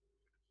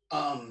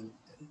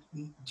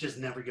 Just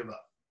never give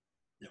up.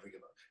 Never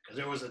give up. Because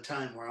there was a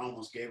time where I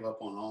almost gave up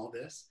on all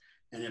this.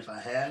 And if I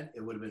had,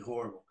 it would have been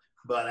horrible.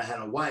 But I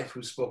had a wife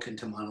who spoke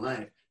into my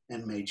life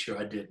and made sure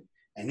I didn't.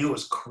 And it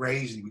was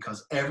crazy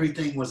because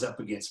everything was up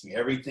against me.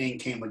 Everything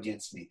came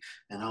against me.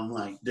 And I'm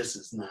like, this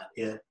is not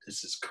it.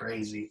 This is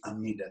crazy. I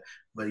need to.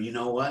 But you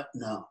know what?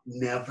 No,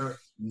 never,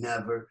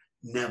 never,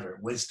 never.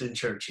 Winston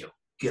Churchill,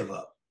 give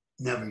up.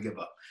 Never give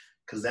up.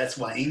 Because that's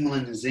why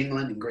England is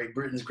England and Great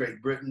Britain is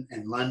Great Britain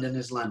and London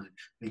is London.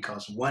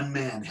 Because one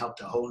man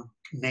helped a whole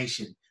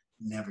nation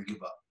never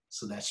give up.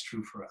 So that's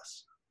true for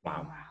us.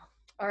 Wow.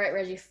 All right,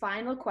 Reggie,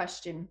 final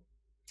question.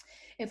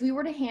 If we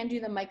were to hand you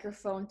the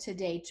microphone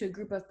today to a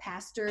group of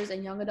pastors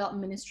and young adult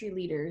ministry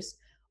leaders,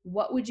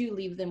 what would you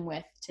leave them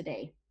with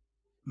today?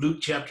 Luke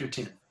chapter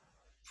 10,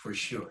 for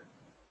sure.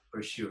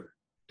 For sure.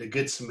 The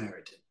Good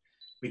Samaritan.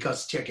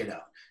 Because check it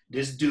out.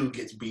 This dude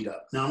gets beat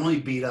up. Not only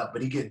beat up,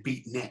 but he gets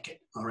beat naked.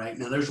 All right.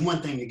 Now there's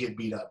one thing to get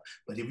beat up,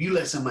 but if you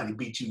let somebody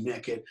beat you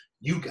naked,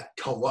 you got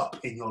toe up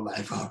in your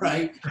life. All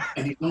right.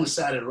 And he's on the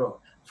side of the road.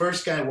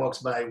 First guy walks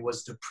by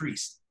was the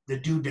priest. the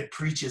dude that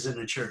preaches in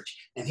the church,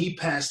 and he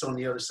passed on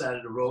the other side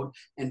of the road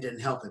and didn't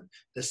help him.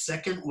 The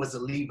second was a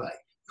Levite.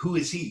 Who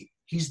is he?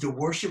 He's the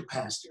worship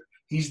pastor.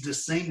 He's the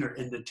singer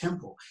in the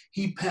temple.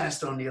 He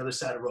passed on the other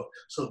side of the road.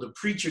 So the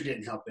preacher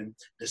didn't help him.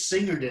 The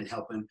singer didn't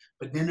help him.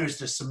 But then there's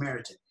the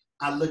Samaritan.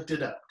 I looked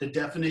it up. The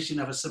definition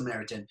of a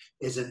Samaritan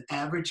is an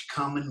average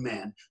common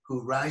man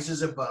who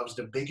rises above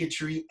the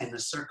bigotry and the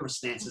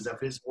circumstances of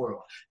his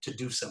world to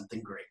do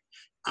something great.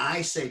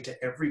 I say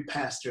to every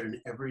pastor and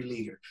every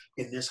leader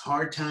in this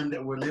hard time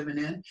that we're living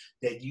in,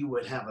 that you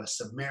would have a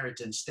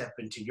Samaritan step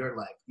into your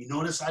life. You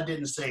notice I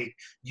didn't say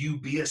you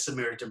be a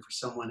Samaritan for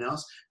someone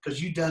else,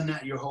 because you've done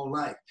that your whole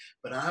life.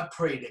 But I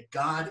pray that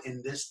God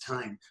in this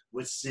time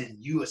would send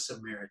you a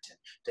Samaritan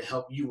to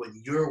help you with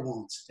your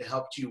wounds, to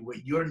help you with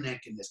your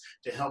nakedness,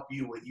 to help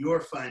you with your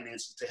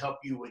finances, to help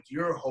you with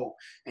your hope,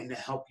 and to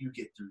help you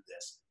get through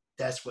this.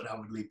 That's what I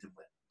would leave them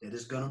with. That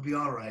it's going to be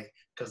all right,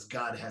 because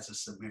God has a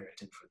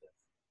Samaritan for them.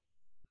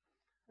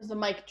 There's a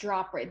mic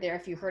drop right there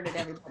if you heard it,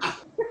 everybody.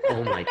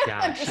 Oh my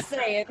gosh. I'm just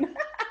saying.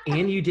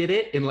 And you did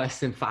it in less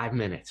than 5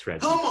 minutes,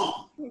 Reggie. Come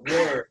on.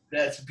 Word.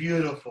 That's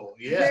beautiful.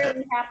 Yeah.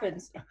 Rarely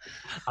happens.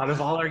 Out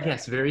of all our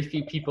guests, very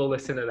few people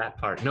listen to that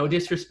part. No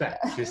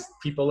disrespect. Just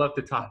people love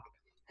to talk.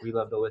 We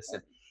love to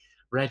listen.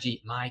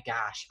 Reggie, my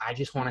gosh, I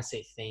just want to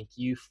say thank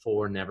you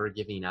for never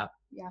giving up.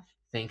 Yeah.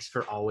 Thanks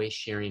for always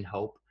sharing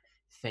hope.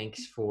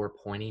 Thanks for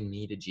pointing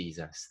me to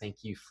Jesus.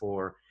 Thank you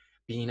for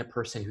being a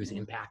person who's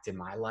impacted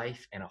my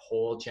life and a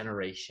whole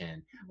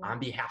generation. On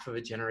behalf of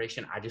a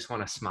generation, I just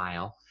want to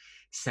smile,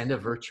 send a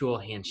virtual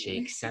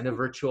handshake, send a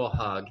virtual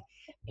hug,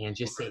 and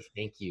just say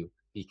thank you,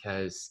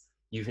 because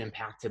you've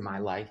impacted my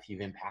life.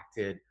 You've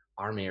impacted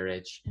our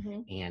marriage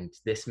and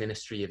this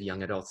ministry of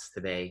young adults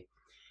today.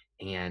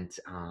 And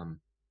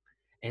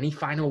any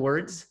final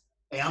words?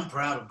 Hey, I'm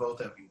proud of both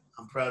of you.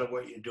 I'm proud of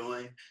what you're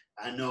doing.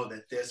 I know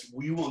that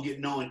we won't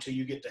get known until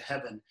you get to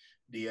heaven,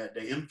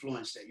 the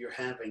influence that you're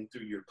having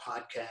through your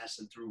podcast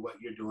and through what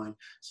you're doing.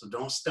 So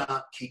don't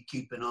stop, keep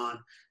keeping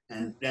on,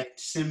 and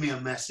send me a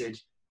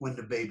message when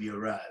the baby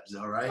arrives,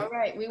 all right? All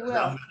right, we will.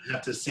 I'm gonna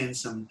have to send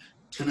some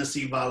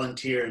Tennessee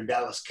Volunteer and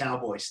Dallas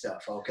Cowboy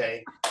stuff,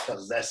 okay?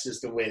 Because that's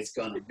just the way it's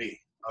gonna be,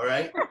 all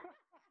right?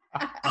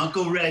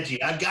 Uncle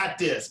Reggie, I got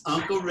this.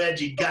 Uncle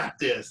Reggie got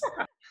this.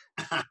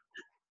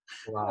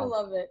 Wow. I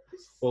love it.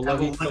 Well, Have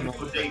love a you so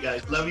wonderful much. day,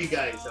 guys. Love you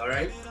guys, all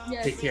right?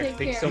 Yes, Take care.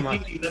 Thanks so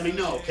much. Let me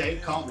know, okay?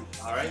 Call me,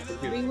 all right?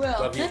 We will.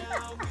 Love you.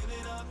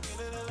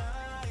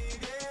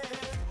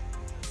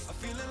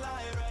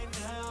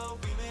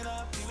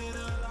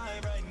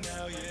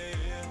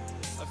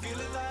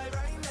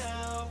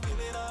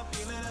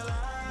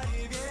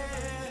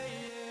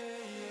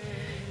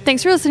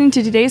 Thanks for listening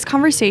to today's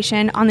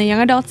conversation on the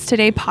Young Adults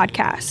Today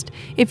podcast.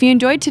 If you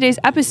enjoyed today's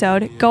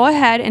episode, go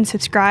ahead and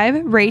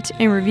subscribe, rate,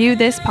 and review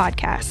this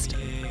podcast.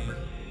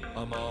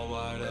 I'm all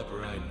wired up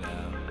right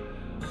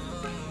now.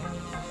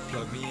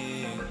 Plug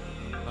me in,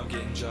 I'm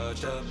getting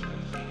charged up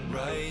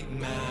right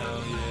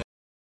now, yeah.